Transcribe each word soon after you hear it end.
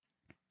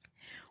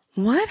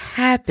What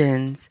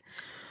happens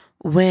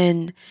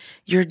when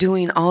you're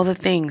doing all the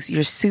things,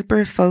 you're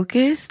super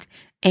focused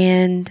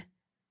and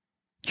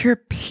your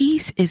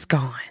peace is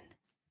gone?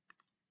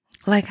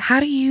 Like,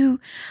 how do you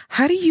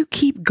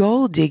keep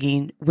gold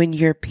digging when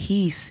your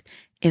peace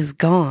is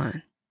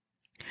gone?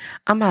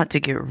 I'm about to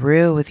get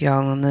real with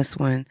y'all on this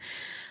one.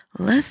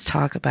 Let's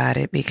talk about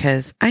it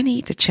because I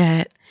need to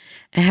chat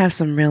and have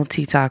some real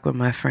tea talk with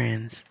my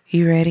friends.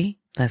 You ready?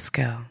 Let's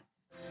go.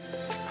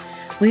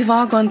 We've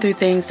all gone through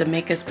things to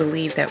make us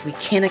believe that we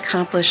can't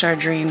accomplish our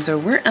dreams or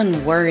we're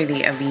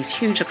unworthy of these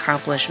huge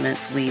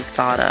accomplishments we've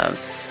thought of.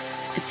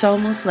 It's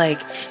almost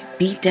like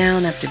beat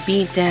down after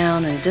beat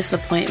down and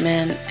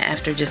disappointment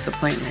after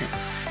disappointment.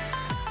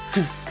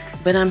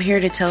 But I'm here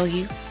to tell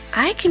you,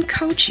 I can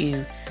coach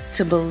you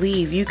to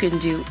believe you can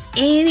do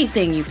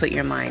anything you put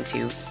your mind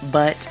to,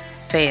 but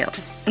fail.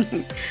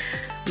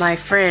 My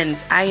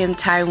friends, I am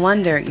Ty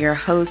Wonder, your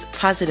host,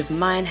 positive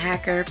mind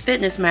hacker,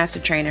 fitness master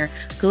trainer,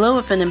 glow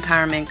up and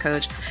empowerment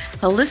coach,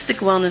 holistic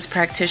wellness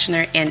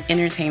practitioner, and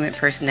entertainment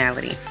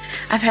personality.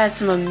 I've had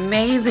some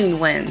amazing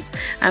wins.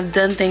 I've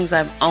done things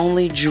I've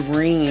only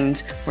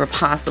dreamed were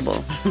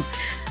possible.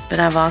 But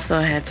I've also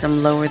had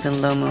some lower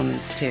than low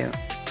moments too.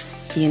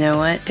 You know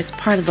what? It's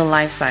part of the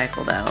life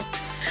cycle though.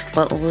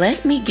 But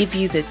let me give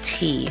you the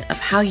tea of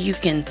how you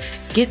can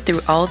get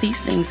through all these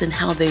things and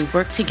how they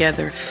work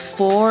together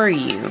for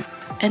you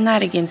and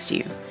not against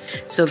you.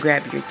 So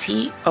grab your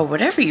tea or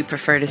whatever you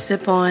prefer to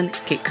sip on,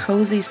 get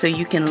cozy so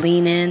you can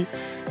lean in,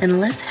 and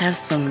let's have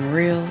some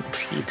real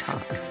tea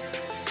talk.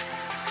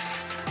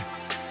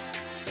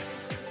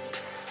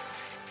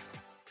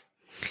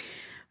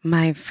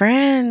 My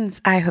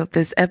friends, I hope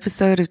this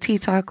episode of Tea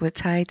Talk with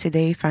Ty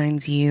today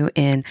finds you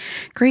in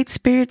great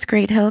spirits,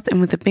 great health,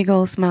 and with a big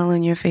old smile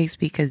on your face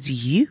because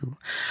you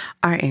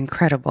are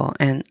incredible.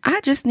 And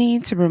I just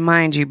need to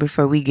remind you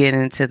before we get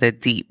into the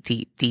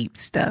deep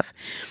stuff.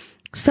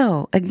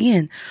 So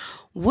again,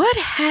 what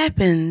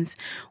happens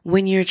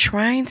when you're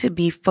trying to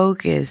be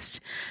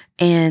focused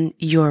and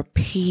your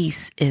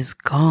peace is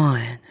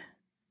gone?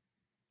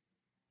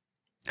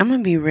 I'm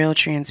going to be real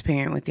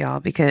transparent with y'all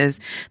because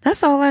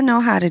that's all I know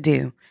how to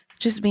do.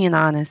 Just being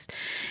honest.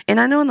 And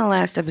I know in the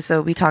last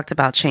episode, we talked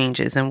about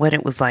changes and what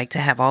it was like to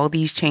have all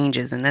these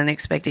changes and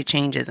unexpected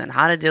changes and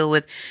how to deal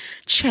with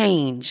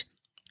change.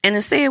 And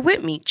to say it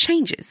with me,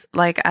 changes.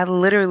 Like I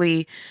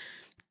literally,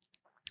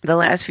 the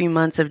last few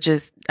months have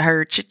just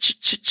heard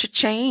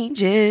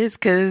changes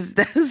because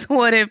that's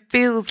what it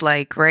feels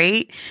like,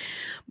 right?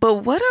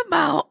 But what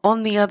about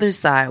on the other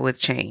side with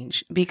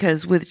change?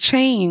 Because with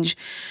change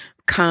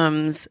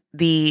comes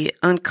the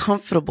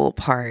uncomfortable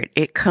part.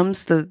 It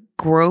comes the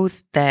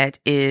growth that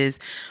is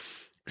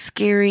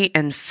scary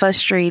and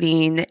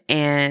frustrating,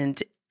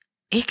 and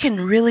it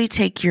can really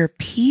take your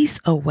peace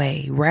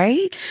away,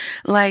 right?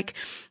 Like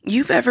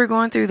you've ever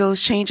gone through those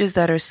changes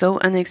that are so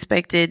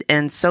unexpected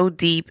and so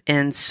deep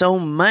and so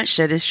much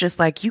that it's just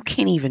like you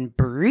can't even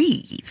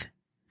breathe.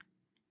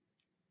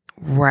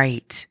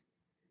 Right.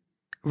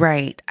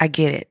 I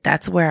get it.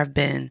 That's where I've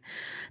been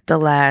the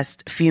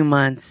last few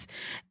months.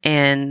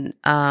 And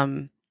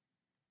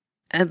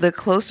the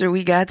closer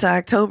we got to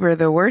October,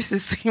 the worse it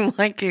seemed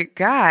like it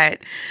got,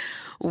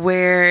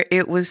 where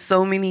it was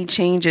so many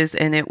changes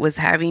and it was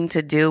having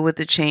to deal with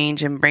the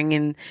change and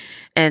bringing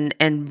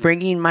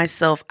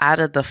myself out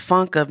of the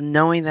funk of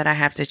knowing that I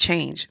have to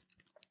change.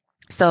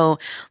 So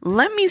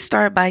let me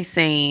start by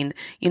saying,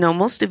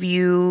 most of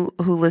you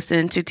who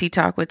listen to Tea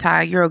Talk with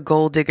Ty, you're a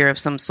gold digger of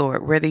some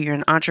sort, whether you're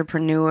an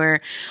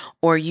entrepreneur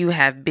or you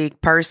have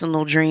big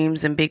personal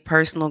dreams and big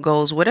personal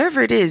goals,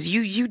 whatever it is,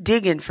 you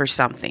digging for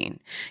something.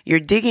 You're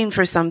digging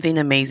for something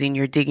amazing.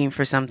 You're digging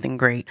for something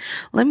great.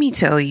 Let me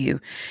tell you,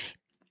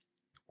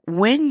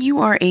 when you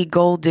are a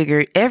gold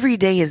digger, every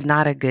day is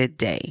not a good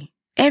day.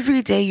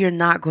 Every day you're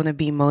not going to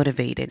be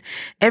motivated.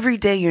 Every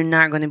day you're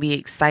not going to be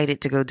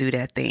excited to go do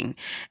that thing.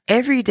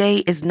 Every day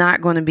is not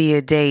going to be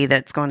a day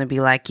that's going to be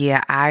like,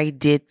 yeah, I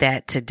did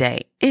that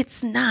today.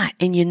 It's not.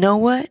 And you know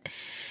what?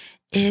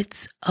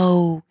 It's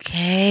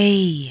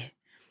okay.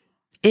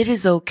 It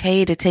is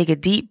okay to take a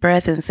deep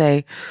breath and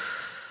say,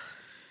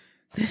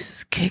 this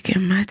is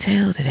kicking my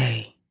tail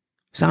today.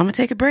 So I'm going to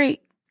take a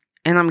break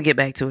and I'm going to get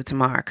back to it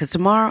tomorrow because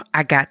tomorrow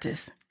I got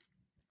this.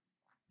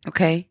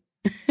 Okay?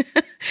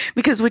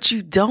 Because what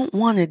you don't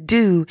want to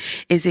do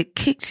is it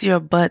kicks your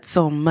butt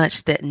so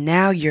much that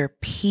now your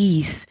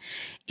peace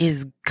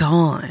is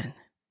gone.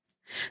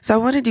 So I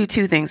want to do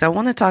two things. I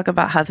want to talk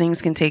about how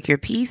things can take your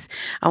peace.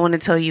 I want to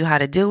tell you how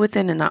to deal with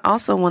it. And I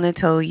also want to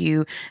tell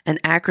you an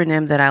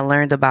acronym that I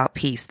learned about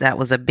peace that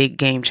was a big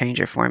game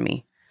changer for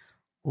me.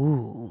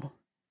 Ooh.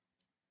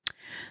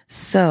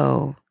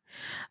 So,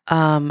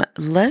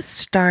 let's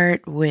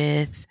start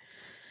with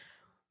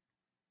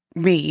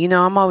me.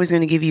 I'm always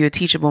going to give you a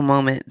teachable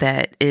moment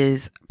that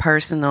is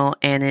personal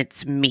and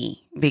it's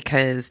me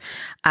because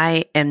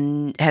I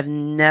have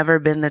never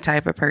been the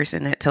type of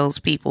person that tells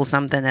people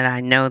something that I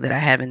know that I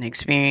haven't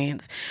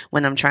experienced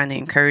when I'm trying to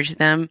encourage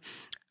them.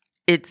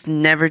 it's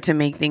never to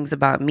make things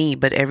about me,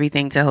 but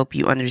everything to help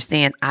you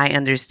understand. I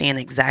understand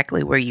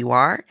exactly where you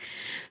are.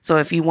 So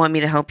if you want me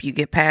to help you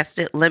get past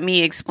it, let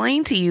me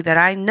explain to you that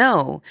I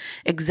know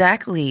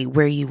exactly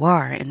where you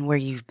are and where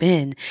you've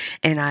been.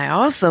 And I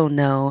also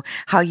know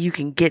how you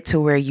can get to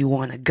where you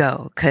want to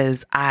go,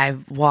 because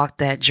I've walked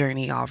that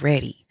journey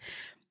already.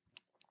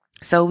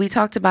 So we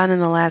talked about in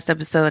the last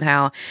episode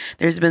how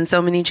there's been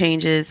so many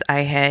changes. I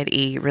had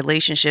a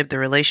relationship. The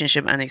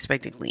relationship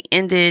unexpectedly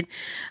ended.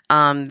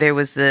 There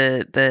was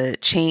the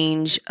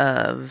change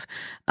of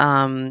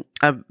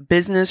a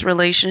business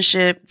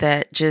relationship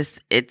that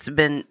just, it's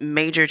been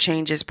major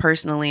changes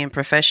personally and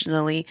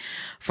professionally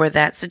for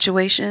that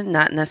situation.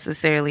 Not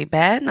necessarily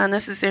bad, not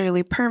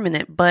necessarily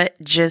permanent,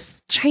 but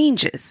just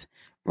changes,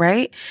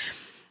 right?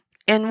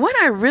 And what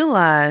I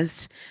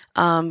realized,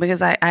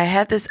 because I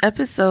had this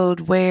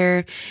episode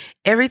where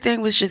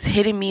everything was just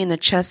hitting me in the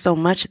chest so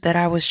much that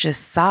I was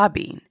just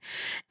sobbing.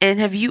 And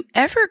have you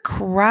ever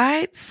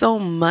cried so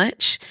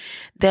much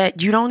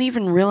that you don't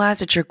even realize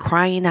that you're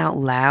crying out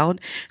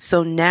loud?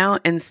 So now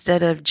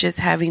instead of just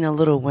having a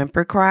little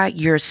whimper cry,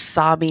 you're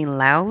sobbing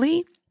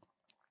loudly?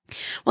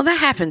 Well, that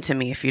happened to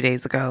me a few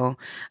days ago.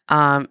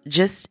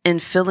 Just in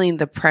feeling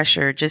the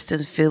pressure, just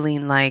in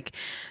feeling like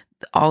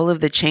all of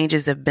the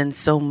changes have been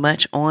so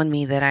much on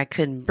me that I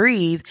couldn't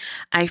breathe,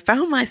 I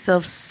found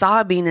myself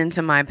sobbing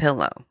into my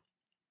pillow,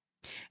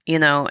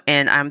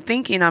 and I'm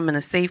thinking I'm in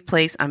a safe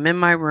place. I'm in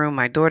my room.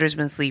 My daughter's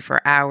been asleep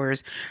for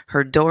hours.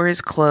 Her door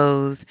is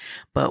closed.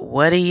 But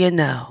what do you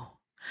know?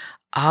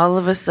 All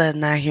of a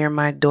sudden I hear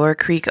my door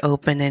creak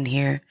open and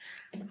hear,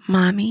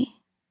 "Mommy,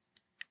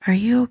 are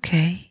you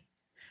okay?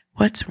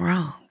 What's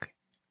wrong?"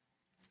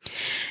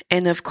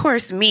 And of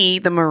course, me,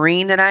 the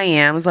Marine that I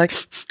am, was like,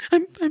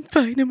 I'm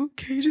fine. I'm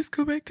okay. Just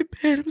go back to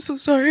bed. I'm so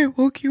sorry I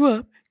woke you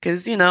up.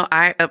 Because,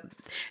 I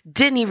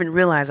didn't even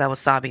realize I was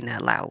sobbing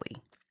that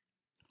loudly,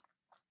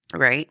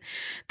 right?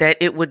 That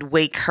it would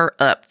wake her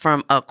up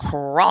from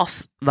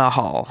across the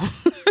hall,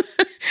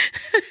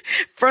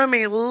 from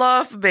a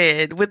loft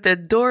bed with the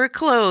door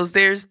closed.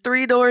 There's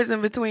 3 doors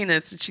in between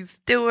us, and she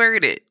still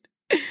heard it,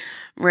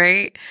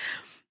 right?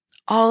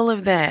 All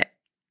of that.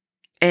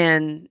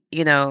 And,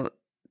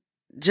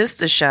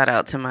 just a shout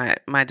out to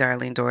my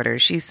darling daughter.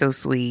 She's so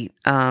sweet.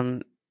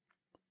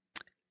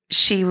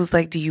 She was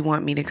like, "Do you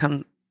want me to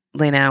come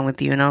lay down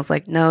with you?" And I was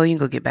like, "No, you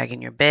can go get back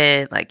in your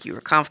bed. Like, you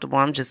were comfortable.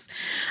 I'm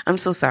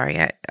so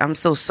sorry. I'm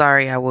so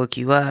sorry I woke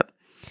you up."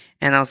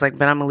 And I was like,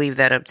 "But I'm gonna leave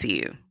that up to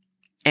you."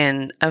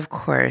 And of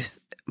course,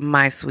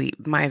 my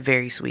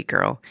very sweet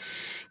girl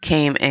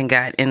came and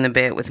got in the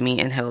bed with me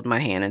and held my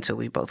hand until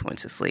we both went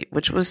to sleep,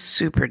 which was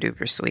super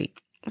duper sweet.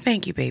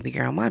 Thank you, baby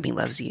girl. Mommy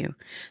loves you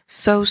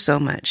so, so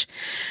much.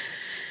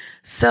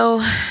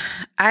 So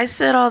I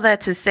said all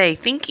that to say,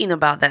 thinking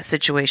about that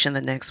situation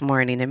the next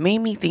morning, it made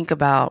me think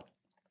about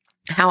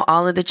how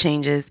all of the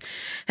changes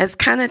has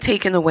kind of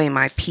taken away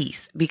my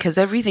peace, because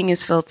everything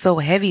has felt so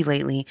heavy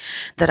lately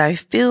that I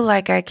feel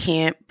like I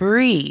can't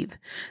breathe.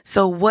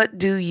 So what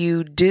do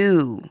you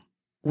do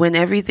when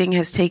everything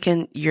has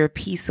taken your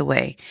peace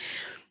away?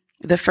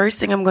 The first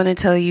thing I'm going to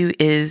tell you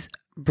is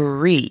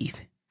breathe.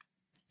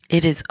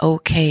 It is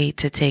okay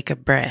to take a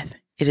breath.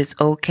 It is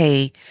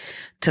okay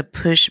to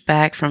push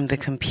back from the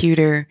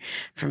computer,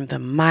 from the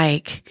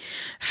mic,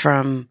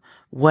 from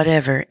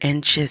whatever,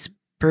 and just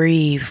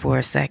breathe for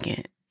a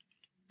second.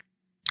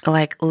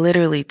 Like,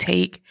 literally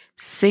take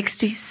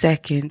 60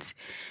 seconds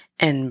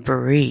and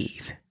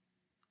breathe.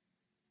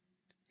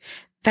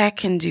 That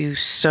can do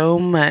so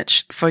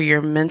much for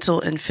your mental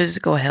and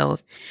physical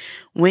health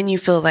when you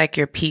feel like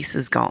your peace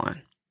is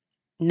gone.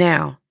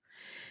 Now,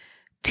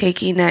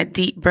 taking that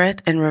deep breath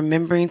and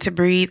remembering to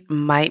breathe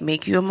might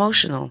make you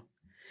emotional.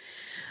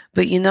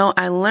 But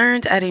I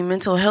learned at a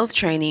mental health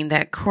training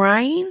that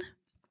crying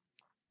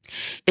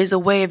is a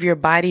way of your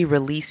body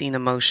releasing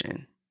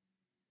emotion.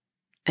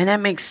 And that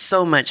makes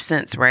so much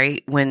sense,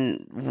 right?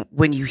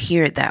 When you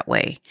hear it that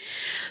way.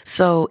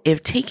 So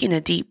if taking a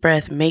deep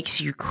breath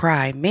makes you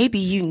cry, maybe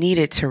you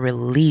needed to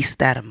release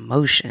that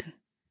emotion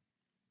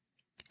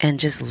and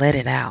just let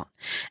it out.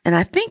 And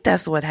I think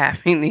that's what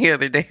happened the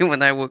other day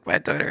when I woke my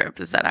daughter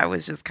up, is that I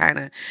was just kind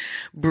of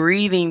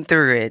breathing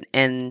through it.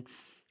 And,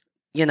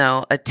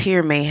 a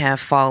tear may have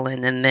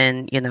fallen. And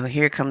then,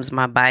 here comes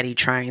my body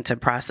trying to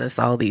process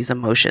all these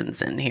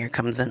emotions. And here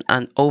comes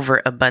an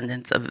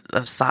overabundance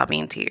of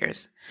sobbing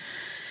tears.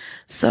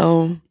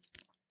 So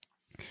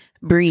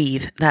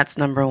breathe. That's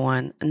number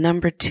 1.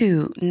 Number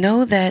 2,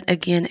 know that,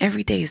 again,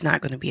 every day is not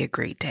going to be a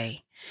great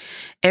day.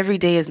 Every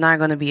day is not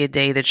going to be a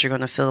day that you're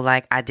going to feel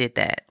like, I did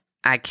that.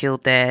 I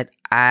killed that.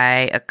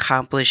 I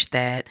accomplished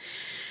that.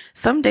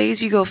 Some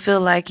days you go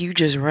feel like you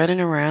just running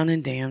around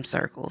in damn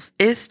circles.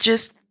 That's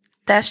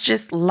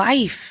just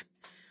life.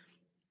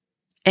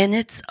 And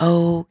it's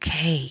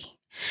okay.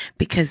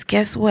 Because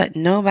guess what?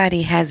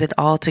 Nobody has it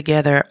all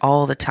together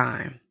all the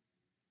time.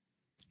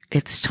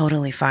 It's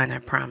totally fine, I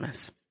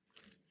promise.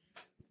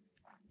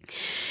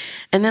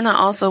 And then I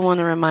also want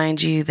to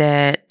remind you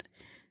that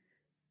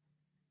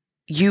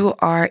you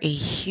are a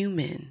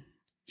human.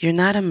 You're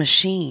not a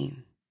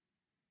machine.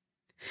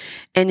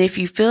 And if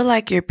you feel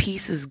like your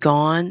peace is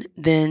gone,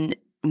 then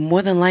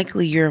more than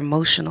likely you're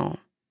emotional.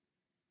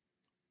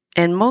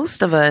 And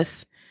most of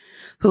us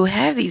who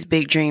have these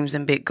big dreams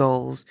and big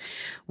goals,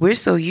 we're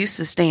so used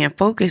to staying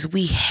focused.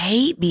 We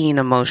hate being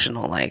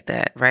emotional like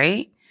that,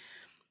 right?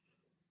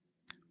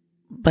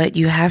 But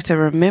you have to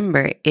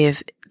remember,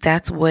 if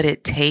that's what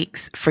it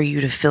takes for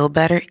you to feel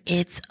better,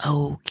 it's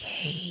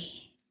okay.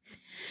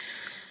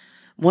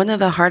 One of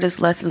the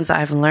hardest lessons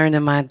I've learned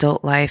in my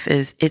adult life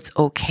is it's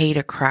okay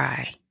to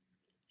cry.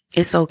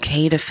 It's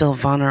okay to feel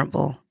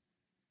vulnerable.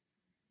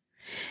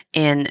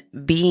 And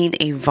being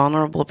a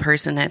vulnerable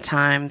person at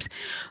times,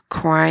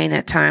 crying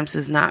at times,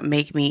 does not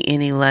make me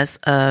any less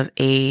of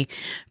a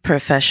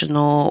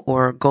professional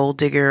or a gold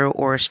digger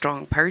or a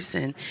strong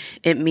person.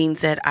 It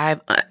means that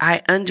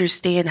I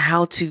understand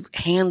how to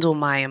handle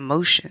my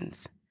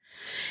emotions.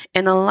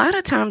 And a lot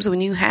of times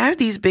when you have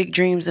these big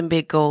dreams and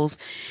big goals,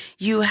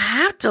 you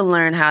have to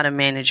learn how to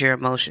manage your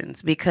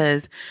emotions,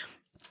 because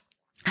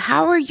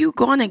how are you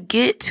going to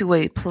get to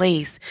a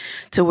place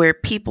to where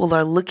people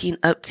are looking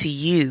up to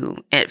you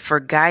for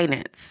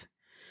guidance?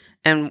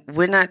 And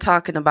we're not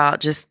talking about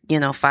just,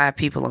 5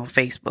 people on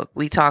Facebook.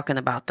 We talking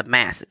about the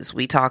masses.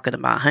 We talking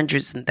about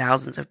hundreds and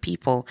thousands of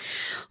people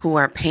who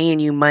are paying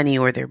you money,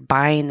 or they're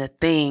buying the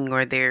thing,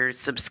 or they're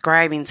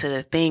subscribing to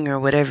the thing, or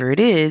whatever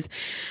it is.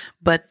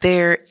 But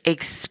they're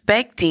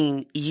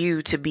expecting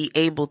you to be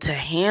able to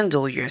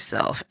handle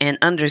yourself, and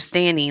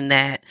understanding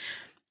that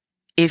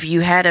if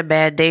you had a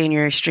bad day and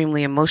you're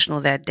extremely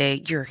emotional that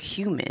day, you're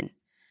human.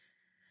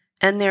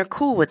 And they're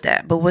cool with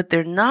that. But what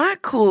they're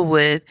not cool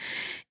with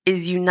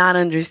is you not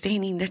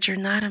understanding that you're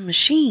not a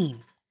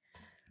machine.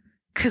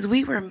 Because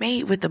we were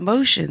made with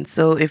emotions.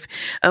 So if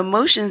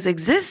emotions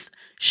exist,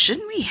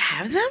 shouldn't we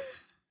have them?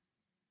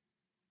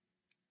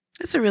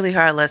 It's a really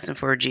hard lesson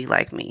for a G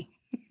like me.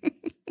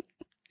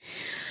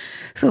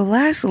 So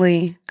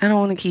lastly, I don't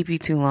want to keep you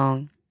too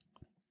long.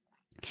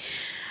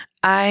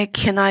 I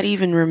cannot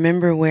even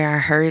remember where I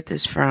heard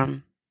this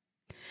from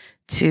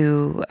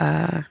to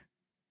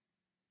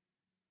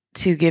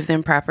give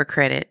them proper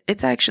credit.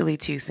 It's actually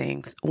 2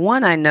 things.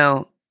 One, I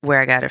know where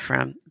I got it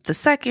from. The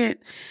second,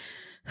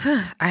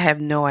 I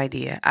have no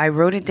idea. I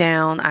wrote it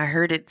down. I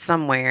heard it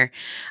somewhere.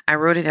 I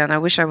wrote it down. I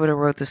wish I would have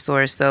wrote the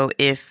source. So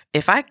if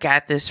I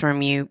got this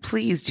from you,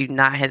 please do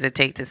not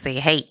hesitate to say,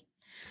 hey,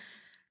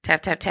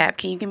 tap, tap, tap.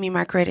 Can you give me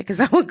my credit? Because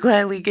I will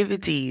gladly give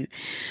it to you.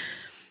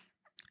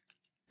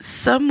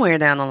 Somewhere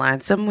down the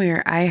line,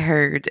 somewhere I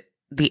heard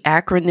the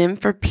acronym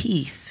for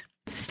PEACE.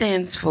 It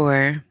stands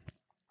for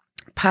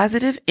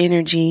positive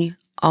energy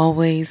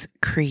always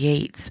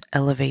creates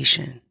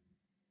elevation.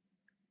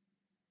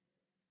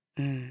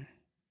 That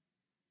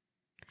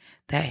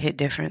hit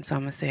different, so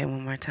I'm going to say it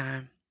one more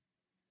time.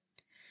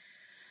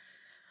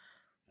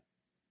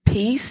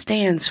 PEACE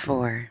stands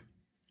for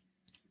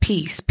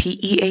PEACE,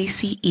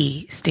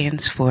 P-E-A-C-E,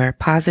 stands for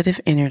positive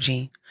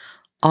energy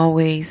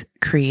always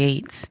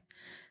creates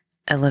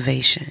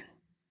elevation.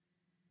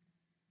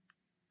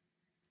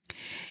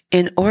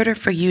 In order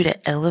for you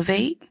to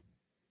elevate,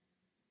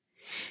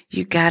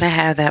 you got to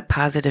have that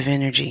positive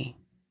energy.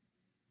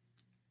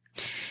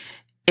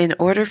 In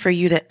order for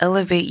you to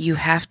elevate, you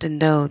have to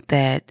know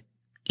that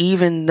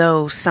even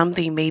though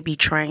something may be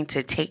trying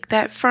to take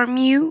that from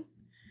you,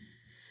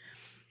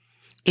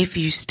 if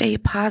you stay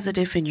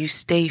positive and you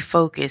stay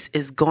focused,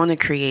 it's going to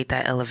create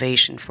that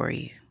elevation for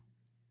you.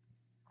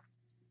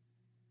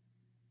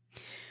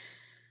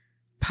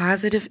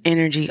 Positive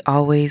energy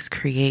always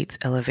creates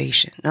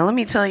elevation. Now, let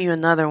me tell you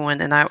another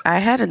one. And I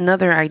had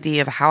another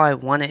idea of how I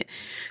wanted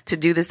to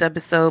do this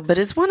episode, but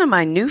it's one of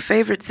my new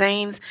favorite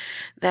sayings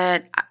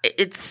that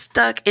it's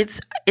stuck.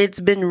 It's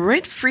been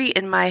rent free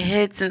in my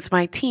head since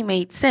my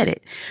teammate said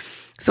it.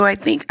 So I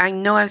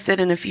know I've said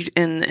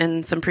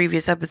in some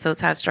previous episodes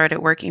how I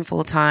started working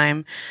full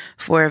time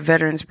for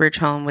Veterans Bridge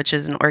Home, which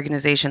is an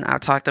organization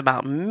I've talked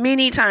about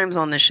many times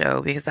on the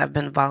show because I've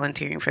been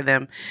volunteering for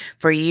them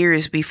for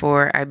years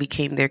before I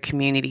became their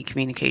community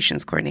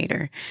communications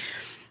coordinator.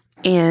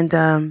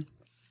 And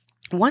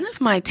one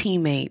of my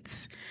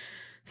teammates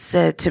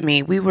said to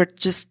me, we were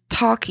just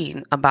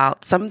talking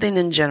about something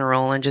in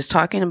general and just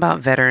talking about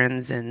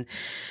veterans and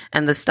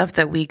the stuff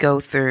that we go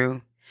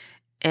through.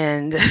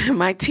 And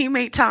my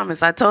teammate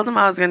Thomas, I told him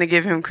I was going to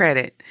give him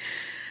credit.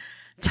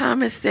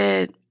 Thomas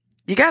said,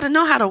 you got to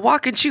know how to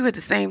walk and chew at the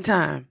same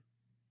time.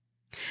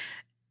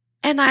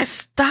 And I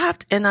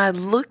stopped and I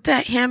looked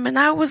at him and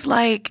I was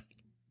like,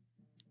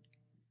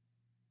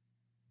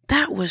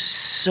 that was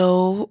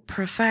so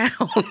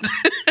profound.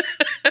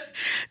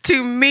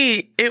 To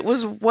me, it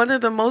was one of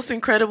the most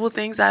incredible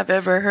things I've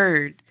ever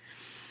heard.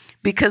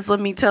 Because let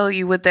me tell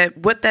you what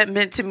that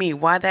meant to me,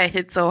 why that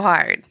hit so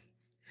hard.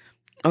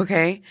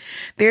 Okay.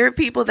 There are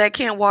people that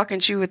can't walk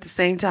and chew at the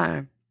same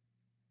time.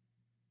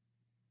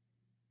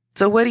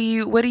 So what do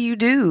you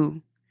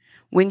do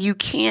when you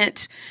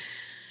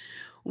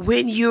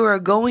are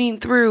going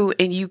through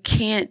and you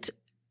can't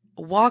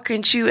walk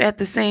and chew at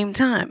the same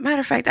time? Matter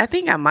of fact, I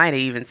think I might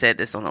have even said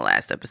this on the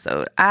last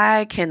episode.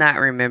 I cannot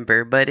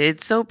remember, but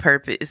it's so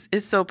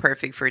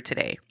perfect for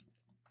today.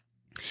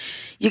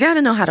 You got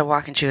to know how to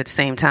walk and chew at the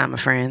same time, my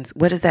friends.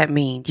 What does that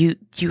mean?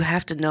 You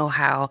have to know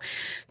how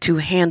to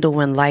handle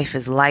when life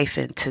is life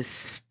and to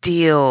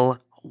still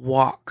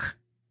walk.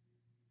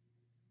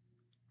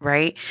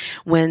 Right?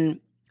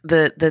 When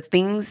the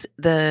things,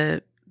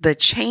 the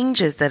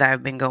changes that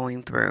I've been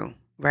going through,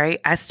 right?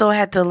 I still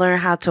had to learn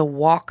how to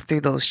walk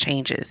through those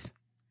changes.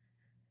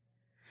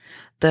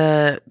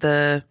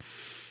 The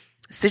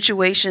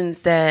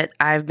situations that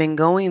I've been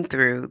going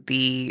through,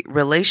 the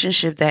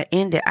relationship that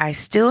ended, I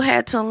still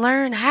had to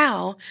learn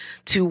how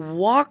to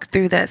walk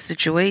through that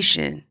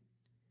situation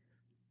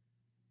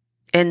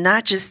and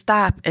not just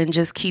stop and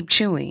just keep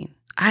chewing.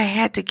 I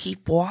had to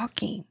keep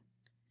walking.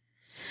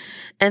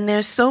 And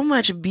there's so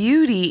much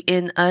beauty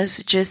in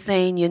us just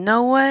saying, you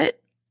know what?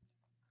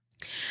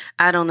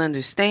 I don't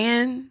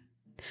understand.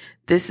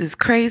 This is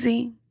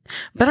crazy,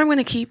 but I'm going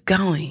to keep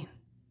going.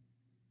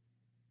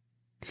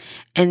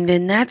 And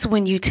then that's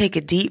when you take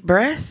a deep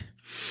breath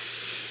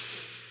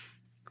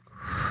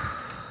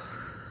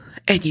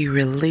and you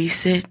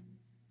release it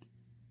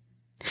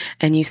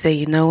and you say,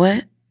 you know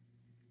what?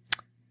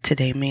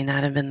 Today may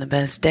not have been the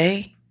best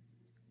day,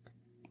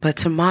 but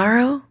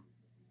tomorrow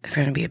is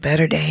going to be a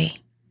better day.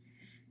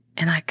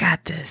 And I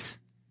got this.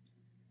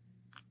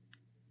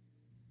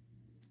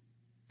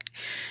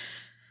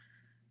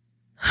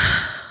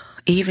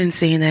 Even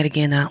saying that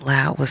again out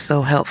loud was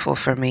so helpful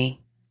for me.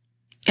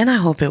 And I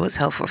hope it was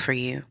helpful for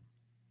you.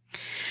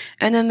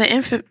 And in the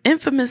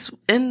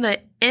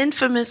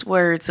infamous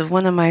words of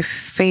one of my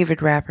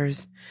favorite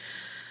rappers,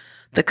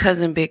 the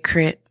cousin Big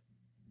Crit,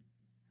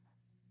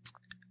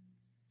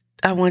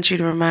 I want you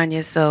to remind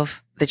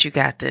yourself that you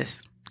got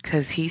this.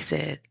 Because he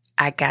said,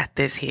 I got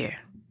this here.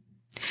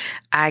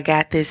 I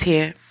got this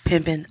here.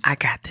 Pimpin', I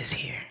got this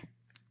here.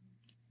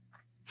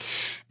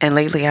 And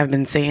lately I've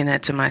been saying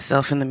that to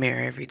myself in the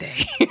mirror every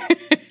day.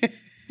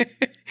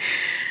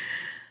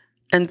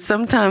 And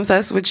sometimes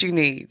that's what you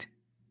need.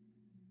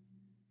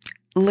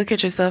 Look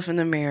at yourself in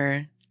the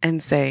mirror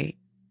and say,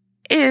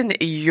 in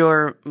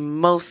your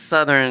most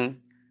southern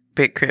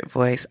Big Crit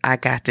voice, I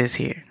got this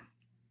here.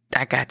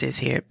 I got this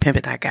here.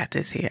 Pimpin', I got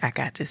this here. I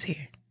got this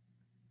here.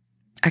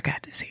 I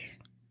got this here.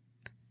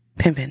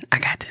 Pimpin', I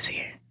got this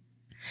here.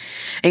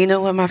 And you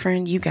know what, my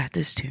friend? You got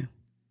this too.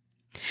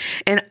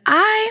 And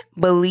I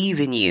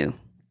believe in you.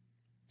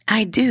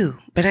 I do,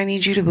 but I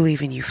need you to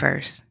believe in you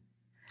first.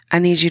 I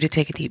need you to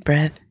take a deep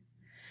breath.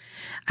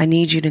 I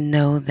need you to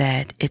know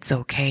that it's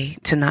okay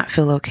to not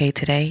feel okay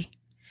today.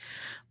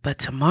 But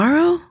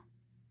tomorrow,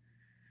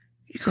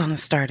 you're going to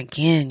start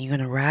again. You're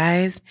going to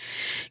rise.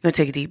 You're going to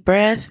take a deep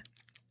breath.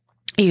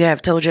 You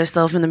have told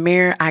yourself in the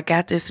mirror, I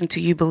got this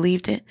until you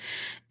believed it.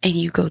 And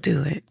you go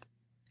do it.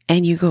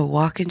 And you go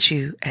walk and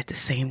chew at the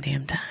same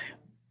damn time.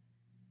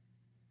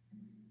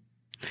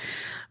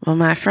 Well,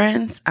 my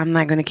friends, I'm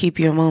not going to keep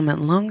you a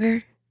moment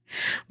longer.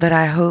 But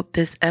I hope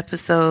this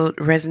episode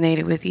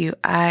resonated with you.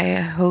 I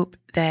hope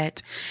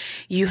that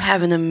you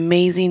have an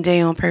amazing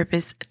day on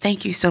purpose.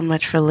 Thank you so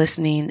much for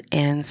listening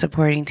and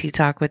supporting Tea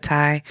Talk with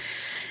Ty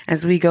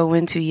as we go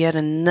into yet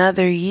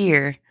another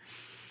year,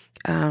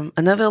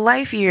 another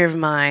life year of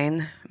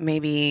mine,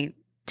 maybe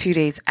 2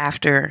 days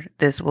after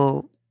this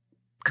will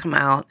come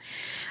out.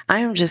 I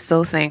am just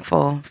so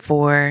thankful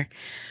for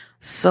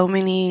so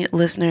many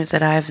listeners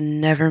that I've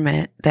never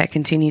met that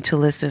continue to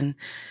listen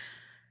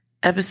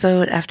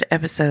episode after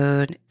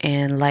episode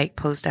and like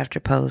post after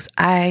post.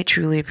 I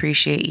truly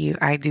appreciate you.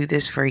 I do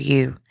this for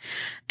you.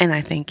 And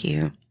I thank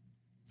you.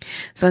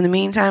 So in the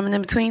meantime and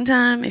in between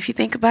time, if you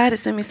think about it,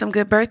 send me some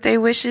good birthday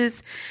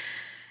wishes.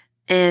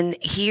 And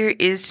here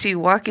is to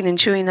walking and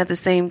chewing at the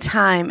same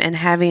time and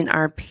having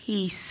our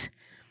peace,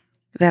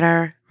 that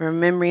our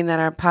remembering that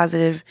our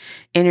positive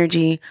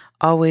energy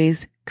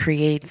always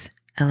creates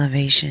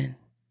elevation.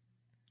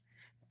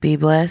 Be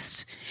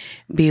blessed,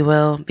 be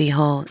well, be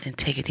whole, and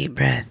take a deep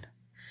breath.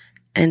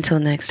 Until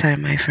next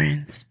time, my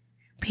friends.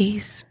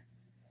 Peace.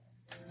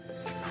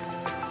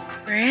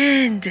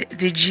 Friend,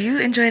 did you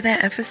enjoy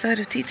that episode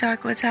of Tea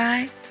Talk with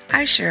Ty?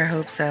 I sure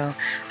hope so.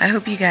 I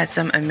hope you got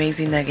some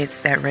amazing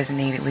nuggets that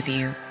resonated with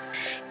you.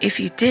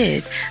 If you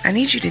did, I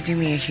need you to do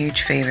me a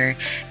huge favor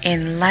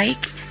and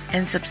like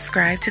and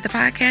subscribe to the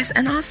podcast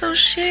and also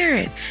share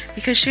it,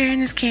 because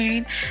sharing is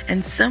caring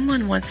and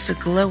someone wants to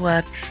glow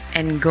up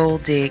and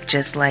gold dig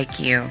just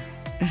like you.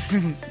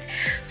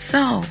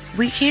 So,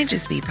 we can't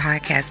just be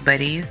podcast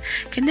buddies.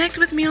 Connect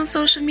with me on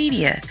social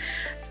media.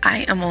 I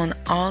am on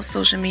all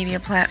social media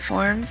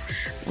platforms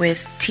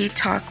with Tea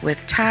Talk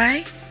with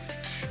Ty.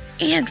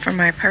 And for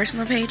my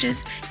personal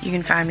pages, you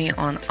can find me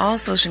on all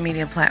social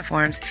media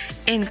platforms,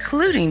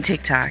 including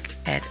TikTok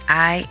at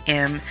I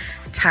am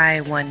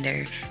Ty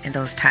Wonder. And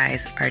those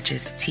ties are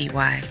just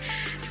TY.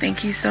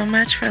 Thank you so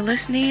much for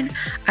listening.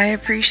 I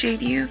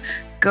appreciate you.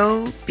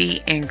 Go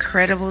be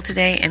incredible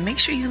today and make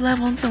sure you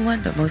love on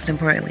someone, but most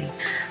importantly,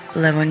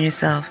 love on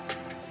yourself.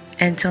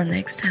 Until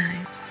next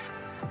time.